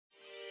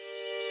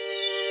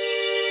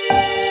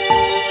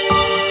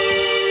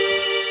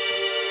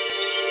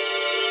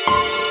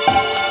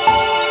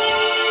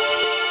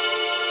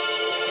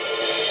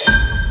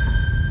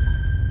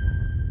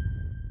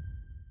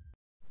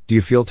Do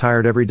you feel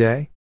tired every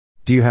day?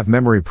 Do you have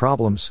memory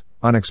problems,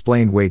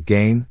 unexplained weight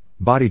gain,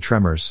 body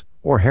tremors,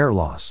 or hair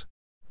loss?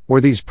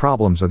 Or these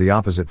problems are the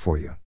opposite for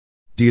you?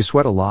 Do you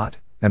sweat a lot,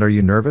 and are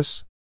you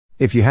nervous?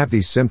 If you have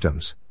these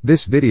symptoms,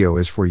 this video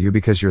is for you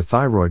because your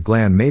thyroid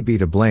gland may be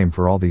to blame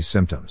for all these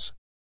symptoms.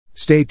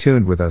 Stay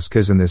tuned with us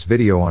cause in this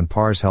video on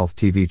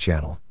parshealthTV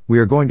channel, we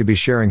are going to be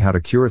sharing how to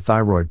cure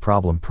thyroid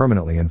problem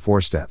permanently in 4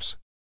 steps.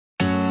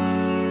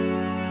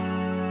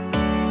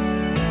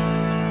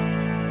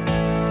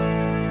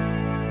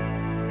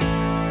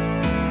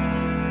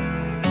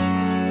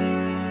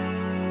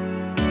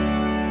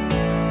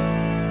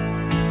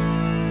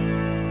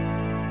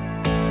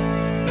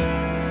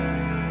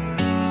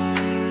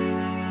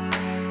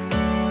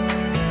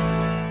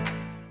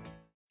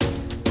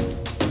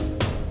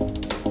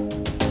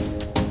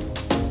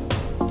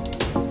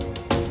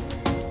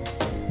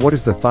 What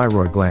is the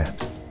thyroid gland?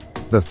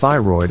 The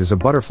thyroid is a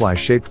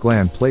butterfly-shaped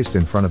gland placed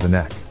in front of the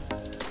neck.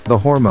 The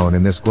hormone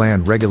in this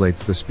gland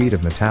regulates the speed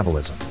of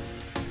metabolism.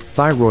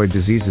 Thyroid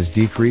diseases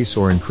decrease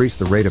or increase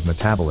the rate of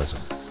metabolism.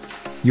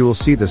 You will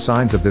see the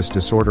signs of this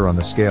disorder on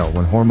the scale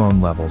when hormone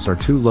levels are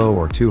too low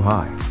or too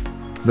high.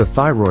 The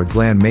thyroid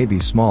gland may be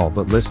small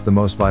but lists the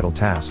most vital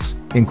tasks,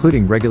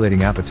 including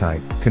regulating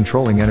appetite,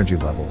 controlling energy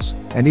levels,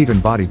 and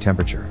even body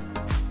temperature.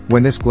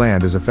 When this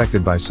gland is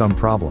affected by some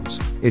problems,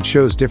 it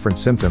shows different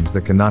symptoms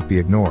that cannot be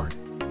ignored.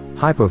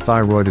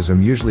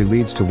 Hypothyroidism usually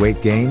leads to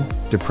weight gain,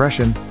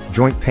 depression,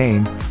 joint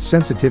pain,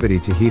 sensitivity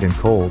to heat and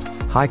cold,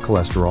 high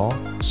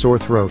cholesterol, sore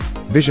throat,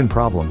 vision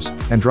problems,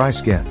 and dry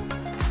skin.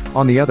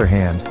 On the other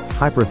hand,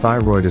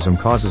 hyperthyroidism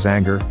causes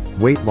anger,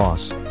 weight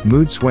loss,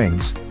 mood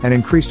swings, and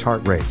increased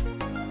heart rate.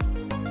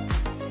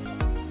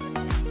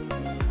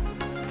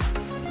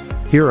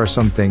 Here are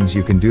some things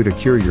you can do to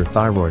cure your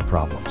thyroid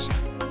problems.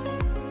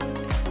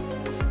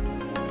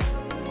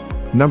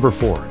 Number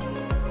 4.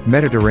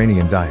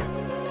 Mediterranean diet.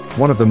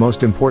 One of the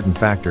most important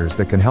factors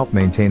that can help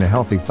maintain a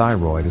healthy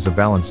thyroid is a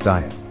balanced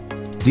diet.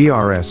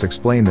 DRS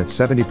explained that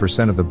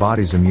 70% of the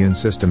body's immune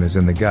system is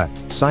in the gut,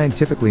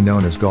 scientifically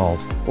known as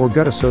GALT, or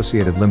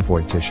gut-associated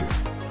lymphoid tissue.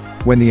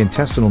 When the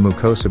intestinal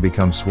mucosa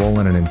becomes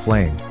swollen and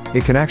inflamed,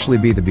 it can actually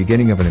be the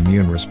beginning of an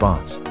immune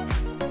response.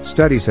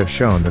 Studies have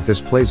shown that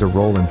this plays a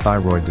role in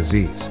thyroid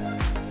disease.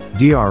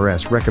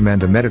 DRS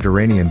recommend a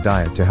Mediterranean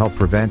diet to help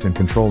prevent and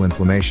control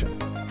inflammation.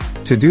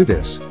 To do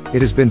this,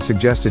 it has been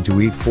suggested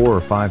to eat 4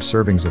 or 5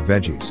 servings of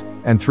veggies,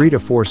 and 3 to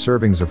 4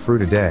 servings of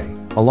fruit a day,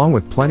 along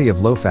with plenty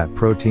of low-fat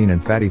protein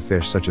and fatty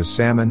fish such as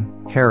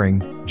salmon,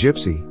 herring,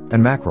 gypsy,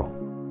 and mackerel.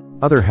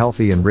 Other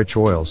healthy and rich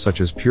oils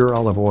such as pure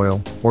olive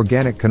oil,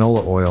 organic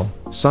canola oil,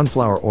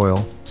 sunflower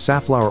oil,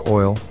 safflower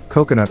oil,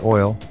 coconut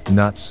oil,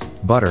 nuts,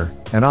 butter,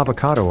 and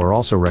avocado are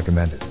also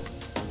recommended.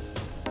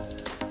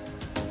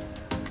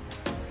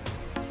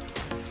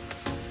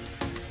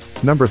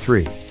 Number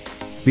 3.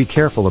 Be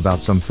careful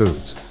about some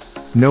foods.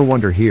 No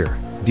wonder here,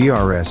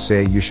 DRS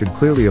say you should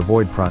clearly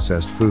avoid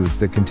processed foods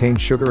that contain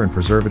sugar and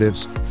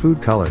preservatives,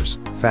 food colors,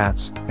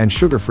 fats, and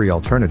sugar-free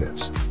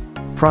alternatives.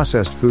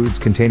 Processed foods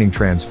containing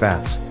trans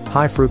fats,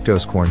 high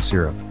fructose corn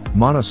syrup,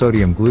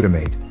 monosodium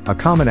glutamate, a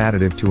common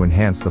additive to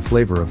enhance the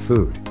flavor of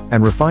food,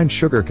 and refined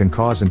sugar can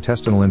cause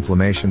intestinal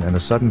inflammation and a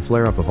sudden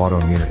flare-up of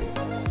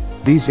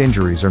autoimmunity. These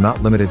injuries are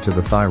not limited to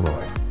the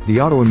thyroid. The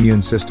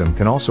autoimmune system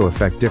can also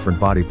affect different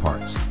body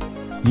parts.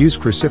 Use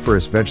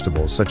cruciferous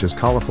vegetables such as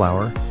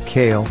cauliflower,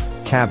 kale,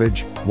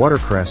 cabbage,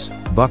 watercress,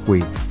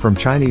 buckwheat, from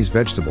Chinese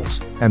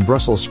vegetables, and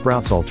Brussels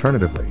sprouts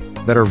alternatively,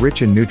 that are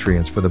rich in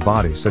nutrients for the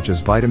body such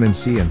as vitamin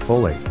C and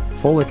folate,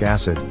 folic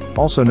acid,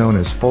 also known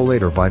as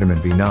folate or vitamin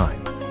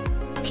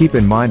B9. Keep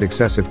in mind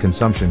excessive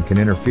consumption can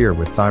interfere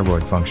with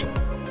thyroid function.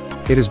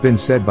 It has been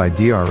said by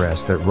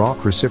DRS that raw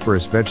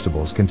cruciferous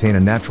vegetables contain a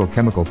natural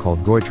chemical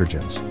called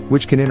goitrogens,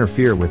 which can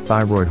interfere with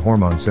thyroid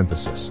hormone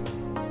synthesis.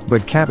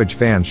 But cabbage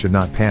fans should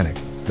not panic.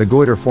 The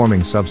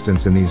goiter-forming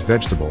substance in these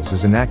vegetables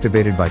is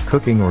inactivated by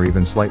cooking or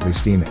even slightly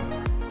steaming.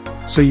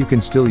 So you can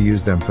still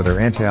use them for their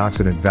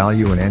antioxidant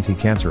value and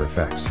anti-cancer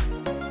effects.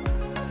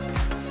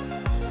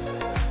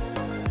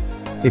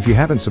 If you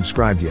haven't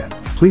subscribed yet,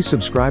 please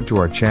subscribe to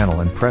our channel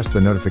and press the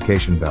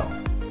notification bell.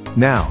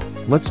 Now,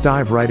 let's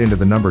dive right into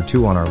the number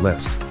 2 on our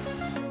list.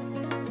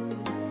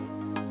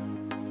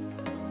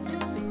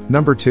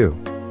 Number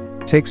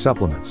 2. Take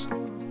supplements.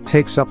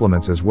 Take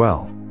supplements as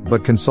well,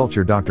 but consult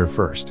your doctor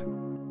first.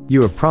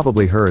 You have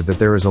probably heard that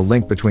there is a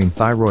link between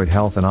thyroid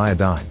health and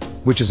iodine,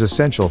 which is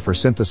essential for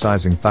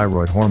synthesizing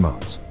thyroid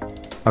hormones.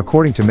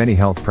 According to many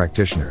health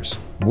practitioners,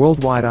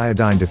 worldwide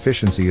iodine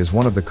deficiency is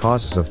one of the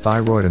causes of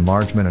thyroid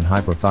enlargement and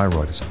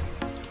hypothyroidism.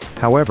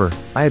 However,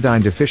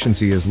 iodine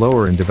deficiency is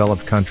lower in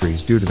developed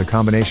countries due to the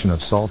combination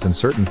of salt in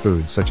certain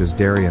foods such as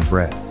dairy and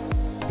bread.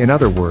 In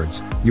other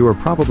words, you are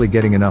probably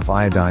getting enough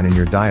iodine in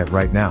your diet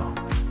right now.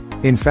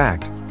 In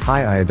fact,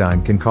 high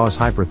iodine can cause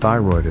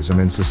hyperthyroidism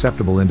in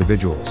susceptible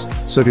individuals,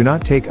 so do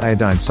not take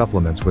iodine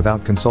supplements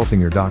without consulting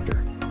your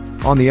doctor.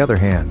 On the other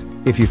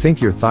hand, if you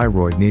think your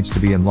thyroid needs to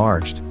be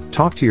enlarged,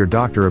 talk to your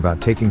doctor about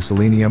taking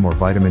selenium or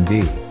vitamin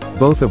D,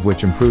 both of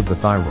which improve the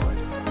thyroid.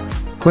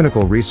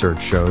 Clinical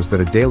research shows that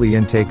a daily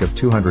intake of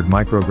 200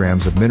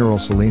 micrograms of mineral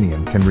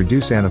selenium can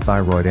reduce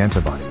antithyroid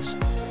antibodies.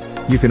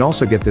 You can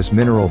also get this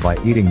mineral by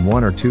eating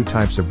 1 or 2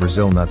 types of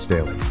Brazil nuts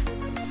daily.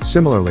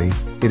 Similarly,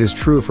 it is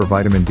true for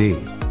vitamin D.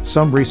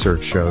 Some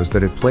research shows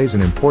that it plays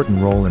an important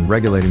role in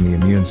regulating the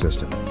immune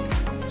system.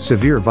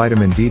 Severe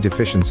vitamin D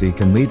deficiency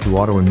can lead to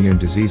autoimmune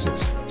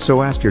diseases,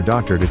 so ask your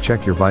doctor to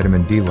check your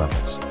vitamin D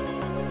levels.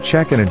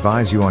 Check and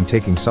advise you on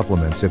taking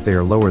supplements if they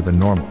are lower than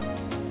normal.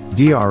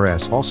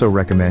 DRS also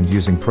recommend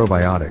using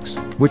probiotics,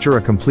 which are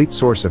a complete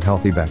source of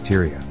healthy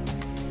bacteria.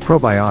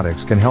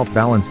 Probiotics can help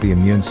balance the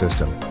immune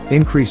system,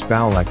 increase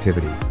bowel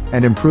activity,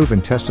 and improve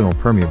intestinal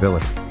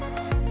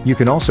permeability. You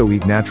can also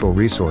eat natural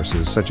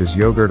resources such as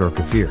yogurt or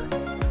kefir.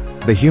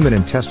 The human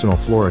intestinal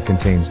flora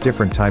contains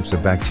different types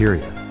of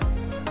bacteria.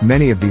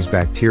 Many of these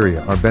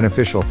bacteria are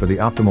beneficial for the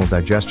optimal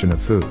digestion of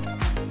food.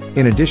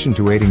 In addition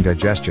to aiding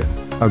digestion,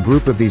 a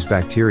group of these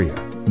bacteria,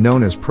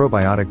 known as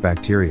probiotic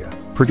bacteria,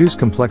 produce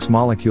complex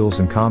molecules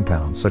and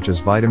compounds such as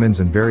vitamins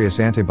and various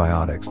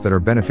antibiotics that are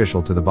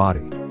beneficial to the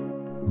body.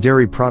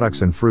 Dairy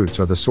products and fruits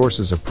are the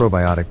sources of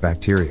probiotic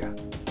bacteria.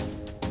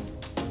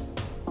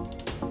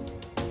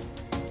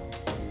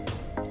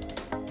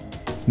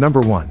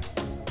 Number 1.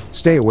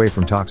 Stay away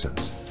from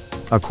toxins.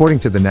 According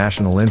to the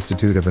National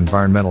Institute of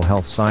Environmental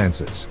Health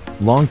Sciences,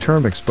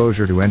 long-term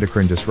exposure to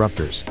endocrine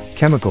disruptors,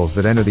 chemicals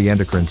that enter the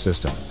endocrine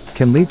system,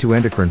 can lead to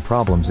endocrine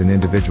problems in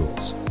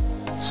individuals.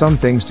 Some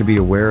things to be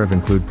aware of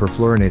include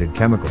perfluorinated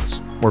chemicals,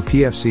 or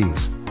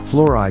PFCs,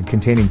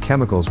 fluoride-containing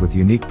chemicals with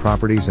unique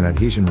properties and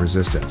adhesion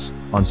resistance,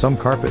 on some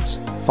carpets,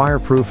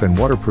 fireproof and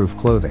waterproof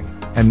clothing,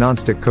 and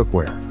non-stick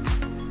cookware.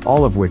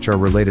 All of which are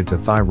related to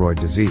thyroid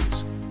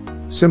disease.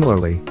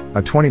 Similarly,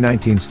 a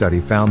 2019 study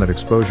found that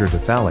exposure to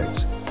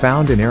phthalates,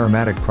 found in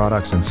aromatic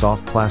products and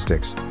soft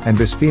plastics, and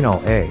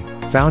bisphenol A,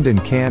 found in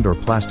canned or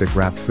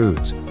plastic-wrapped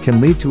foods, can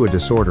lead to a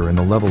disorder in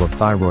the level of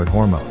thyroid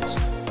hormones.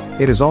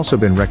 It has also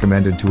been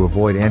recommended to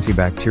avoid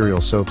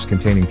antibacterial soaps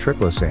containing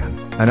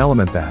triclosan, an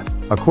element that,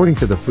 according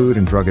to the Food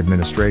and Drug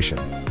Administration,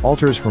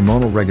 alters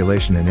hormonal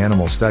regulation in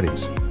animal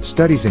studies.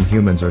 Studies in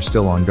humans are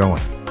still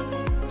ongoing.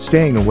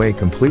 Staying away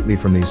completely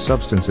from these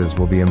substances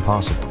will be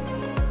impossible.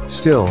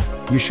 Still,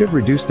 you should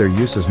reduce their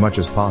use as much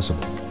as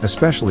possible,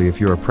 especially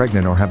if you are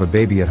pregnant or have a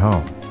baby at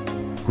home.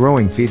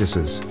 Growing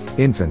fetuses,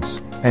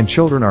 infants, and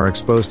children are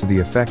exposed to the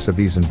effects of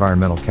these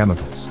environmental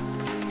chemicals.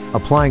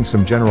 Applying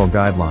some general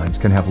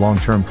guidelines can have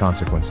long-term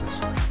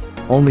consequences.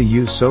 Only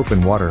use soap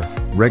and water,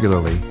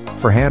 regularly,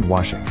 for hand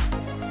washing.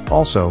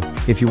 Also,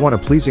 if you want a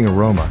pleasing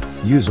aroma,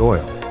 use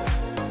oil.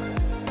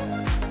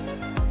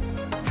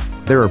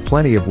 There are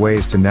plenty of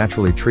ways to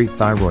naturally treat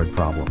thyroid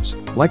problems,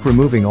 like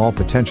removing all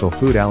potential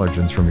food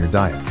allergens from your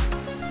diet.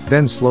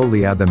 Then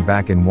slowly add them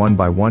back in one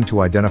by one to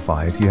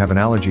identify if you have an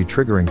allergy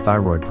triggering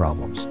thyroid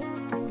problems.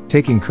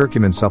 Taking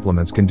curcumin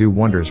supplements can do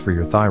wonders for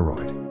your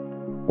thyroid.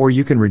 Or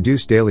you can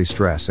reduce daily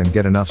stress and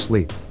get enough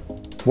sleep.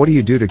 What do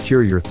you do to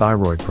cure your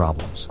thyroid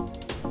problems?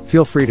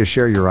 Feel free to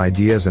share your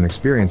ideas and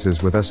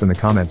experiences with us in the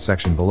comment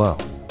section below.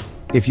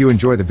 If you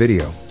enjoy the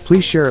video,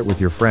 please share it with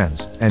your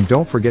friends, and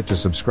don't forget to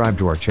subscribe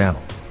to our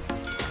channel.